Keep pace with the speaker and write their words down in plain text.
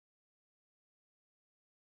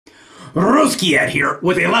Rusky Ed here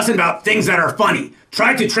with a lesson about things that are funny.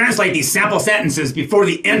 Try to translate these sample sentences before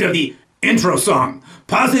the end of the intro song.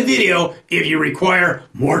 Pause the video if you require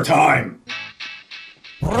more time.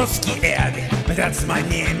 Rusky Ed, that's my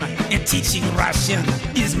name, and teaching Russian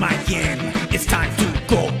is my game. It's time to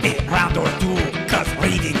go a round or two, cause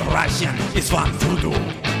reading Russian is fun to do.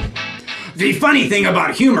 The funny thing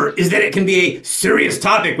about humor is that it can be a serious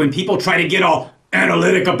topic when people try to get all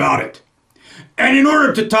analytic about it. And in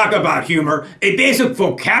order to talk about humor, a basic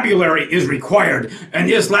vocabulary is required. In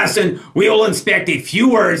this lesson, we will inspect a few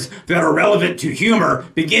words that are relevant to humor,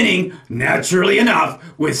 beginning, naturally enough,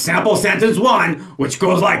 with sample sentence 1, which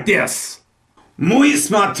goes like this. Мы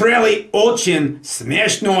смотрели очень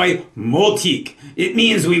смешной мультик. It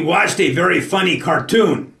means we watched a very funny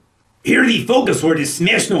cartoon. Here the focus word is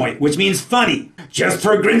смешной, which means funny. Just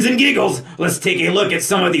for grins and giggles, let's take a look at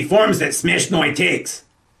some of the forms that смешной takes.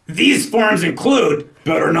 These forms include,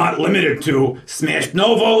 but are not limited to,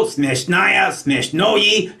 смешного, смешная,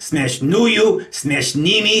 смешной, смешную,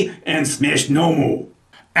 смешными, and смешному.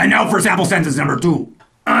 And now for sample sentence number 2.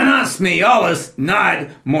 Она смеялась над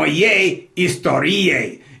моей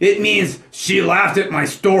историей. It means she laughed at my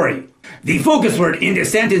story. The focus word in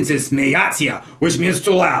this sentence is смеяться, which means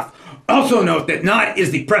to laugh. Also note that nad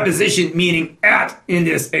is the preposition meaning at in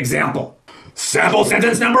this example. Sample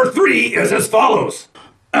sentence number 3 is as follows.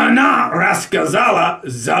 Она рассказала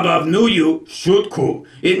забавную шутку.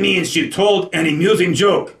 It means she told an amusing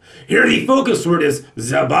joke. Here the focus word is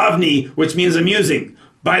забавный, which means amusing.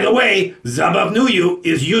 By the way, забавную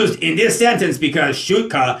is used in this sentence because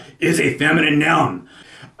шутка is a feminine noun.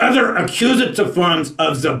 Other accusative forms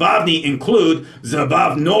of забавный include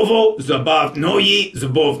забавного, забавной,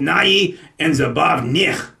 забавной, and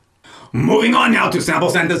забавных. Moving on now to sample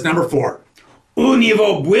sentence number 4. У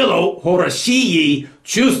него было хорошее,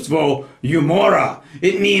 чувство, юмора.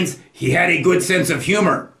 It means he had a good sense of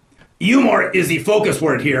humor. Humor is the focus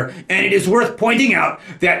word here, and it is worth pointing out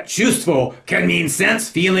that чувство can mean sense,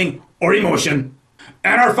 feeling, or emotion.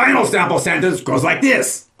 And our final sample sentence goes like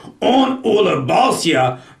this. Он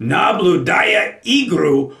улыбался, наблюдая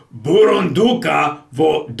игру, бурундука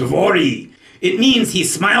во дворе. It means he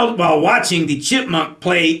smiled while watching the chipmunk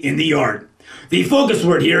play in the yard. The focus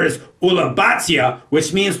word here is улыбаться,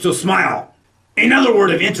 which means to smile. Another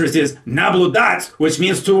word of interest is наблюдать, which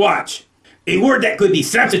means to watch. A word that could be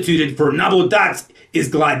substituted for наблюдать is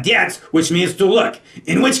глядеть, which means to look,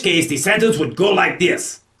 in which case the sentence would go like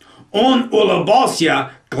this. Он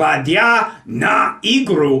улыбался, глядя на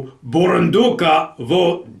игру бурундука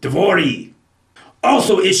во дворе.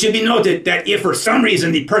 Also, it should be noted that if for some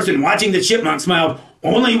reason the person watching the chipmunk smiled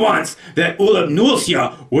only once, that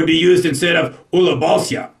улыбнулся would be used instead of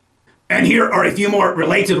улыбался. And here are a few more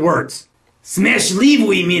related words.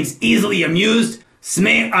 Смешливый means easily amused.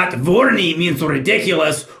 Смеотворный means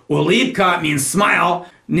ridiculous. Улыбка means smile.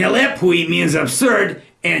 Нелепый means absurd.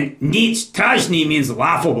 And ничтожный means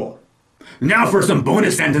laughable. Now for some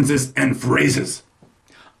bonus sentences and phrases.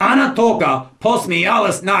 Она только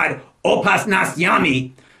посмеялась над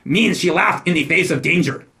опасностями means she laughed in the face of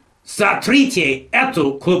danger. Сотрите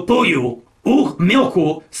эту глупую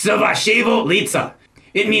ухмылку с вашего лица.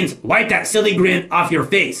 It means wipe that silly grin off your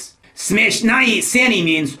face. Смешные цены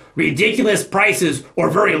means ridiculous prices or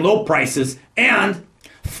very low prices. And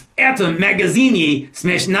в этом магазине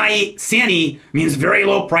смешные цены means very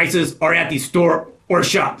low prices or at the store or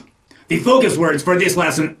shop. The focus words for this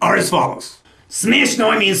lesson are as follows.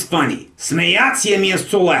 Смешной means funny. Смеяться means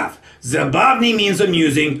to laugh. Забавный means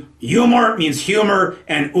amusing. Юмор means humor.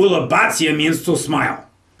 And улыбаться means to smile.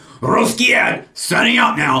 Rusky Ed, signing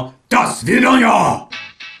out now. До свидания!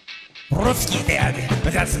 Rusky Ed,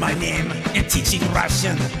 that's my name, and teaching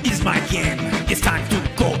Russian is my game. It's time to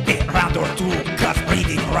go a round or two, cause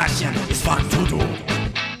reading Russian is fun to do.